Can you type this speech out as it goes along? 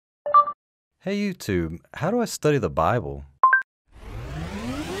Hey YouTube, how do I study the Bible?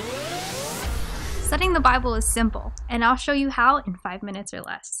 Studying the Bible is simple, and I'll show you how in 5 minutes or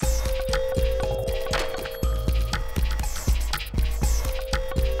less.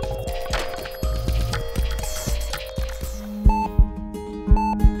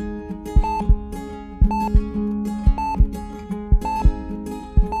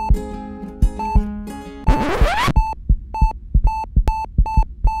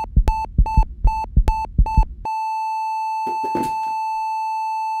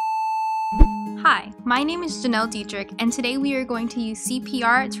 Hi, my name is Janelle Dietrich, and today we are going to use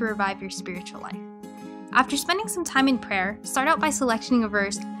CPR to revive your spiritual life. After spending some time in prayer, start out by selecting a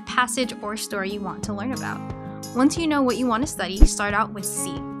verse, passage, or story you want to learn about. Once you know what you want to study, start out with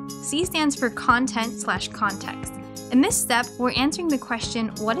C. C stands for content/context. In this step, we're answering the question,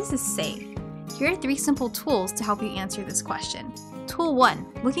 what does this say? Here are 3 simple tools to help you answer this question. Tool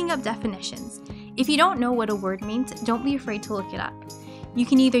 1, looking up definitions. If you don't know what a word means, don't be afraid to look it up. You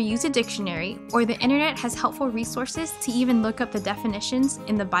can either use a dictionary, or the internet has helpful resources to even look up the definitions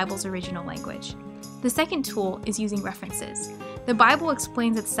in the Bible's original language. The second tool is using references. The Bible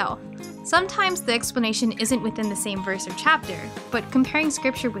explains itself. Sometimes the explanation isn't within the same verse or chapter, but comparing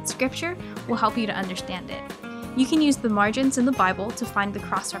scripture with scripture will help you to understand it. You can use the margins in the Bible to find the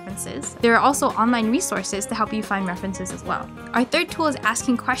cross-references. There are also online resources to help you find references as well. Our third tool is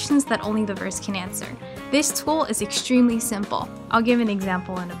asking questions that only the verse can answer. This tool is extremely simple. I'll give an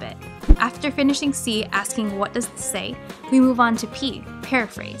example in a bit. After finishing C, asking what does this say, we move on to P,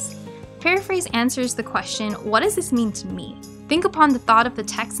 paraphrase. Paraphrase answers the question, what does this mean to me? Think upon the thought of the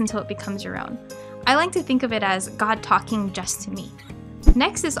text until it becomes your own. I like to think of it as God talking just to me.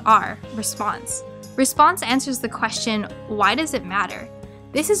 Next is R, response. Response answers the question, why does it matter?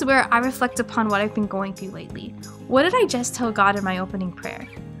 This is where I reflect upon what I've been going through lately. What did I just tell God in my opening prayer?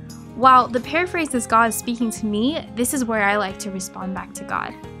 While the paraphrase is God speaking to me, this is where I like to respond back to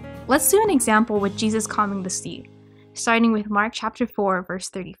God. Let's do an example with Jesus calming the sea, starting with Mark chapter 4, verse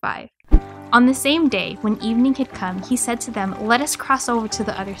 35. On the same day, when evening had come, he said to them, let us cross over to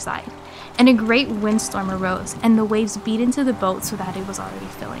the other side. And a great windstorm arose, and the waves beat into the boat so that it was already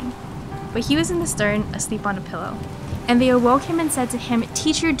filling. But he was in the stern, asleep on a pillow. And they awoke him and said to him,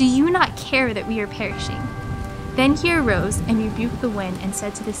 Teacher, do you not care that we are perishing? Then he arose and rebuked the wind and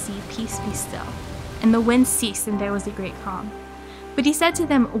said to the sea, Peace, be still. And the wind ceased, and there was a great calm. But he said to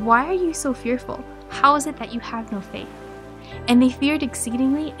them, Why are you so fearful? How is it that you have no faith? And they feared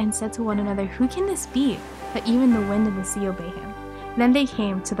exceedingly and said to one another, Who can this be, that even the wind and the sea obey him? Then they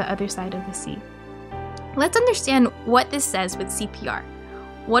came to the other side of the sea. Let's understand what this says with CPR.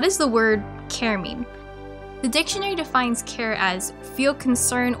 What does the word care mean? The dictionary defines care as feel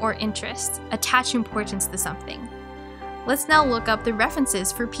concern or interest, attach importance to something. Let's now look up the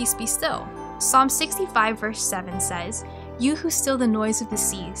references for peace be still. Psalm 65 verse 7 says, You who still the noise of the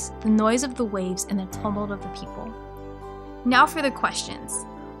seas, the noise of the waves, and the tumult of the people. Now for the questions.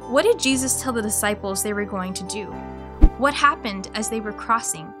 What did Jesus tell the disciples they were going to do? What happened as they were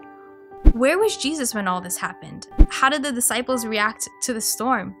crossing? Where was Jesus when all this happened? How did the disciples react to the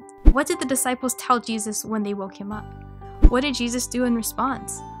storm? What did the disciples tell Jesus when they woke him up? What did Jesus do in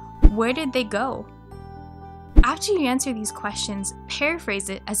response? Where did they go? After you answer these questions, paraphrase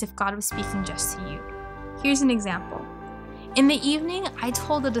it as if God was speaking just to you. Here's an example. In the evening, I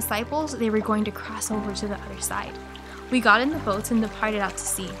told the disciples they were going to cross over to the other side. We got in the boats and departed out to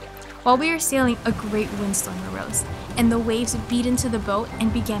sea. While we were sailing, a great windstorm arose, and the waves beat into the boat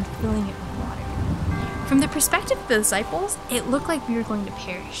and began filling it with water. From the perspective of the disciples, it looked like we were going to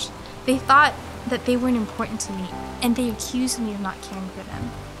perish. They thought that they weren't important to me, and they accused me of not caring for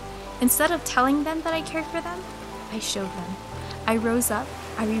them. Instead of telling them that I cared for them, I showed them. I rose up,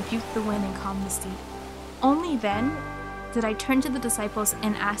 I rebuked the wind and calmed the sea. Only then did I turn to the disciples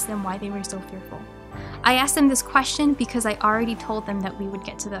and ask them why they were so fearful. I asked them this question because I already told them that we would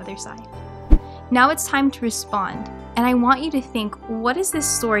get to the other side. Now it's time to respond, and I want you to think, what does this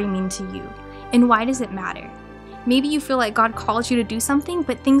story mean to you, and why does it matter? Maybe you feel like God called you to do something,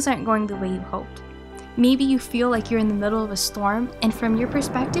 but things aren't going the way you hoped. Maybe you feel like you're in the middle of a storm, and from your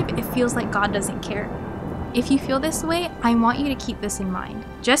perspective, it feels like God doesn't care. If you feel this way, I want you to keep this in mind.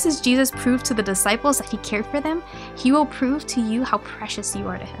 Just as Jesus proved to the disciples that he cared for them, he will prove to you how precious you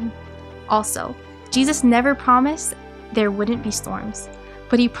are to him. Also, Jesus never promised there wouldn't be storms,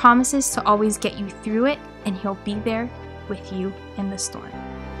 but he promises to always get you through it, and he'll be there with you in the storm.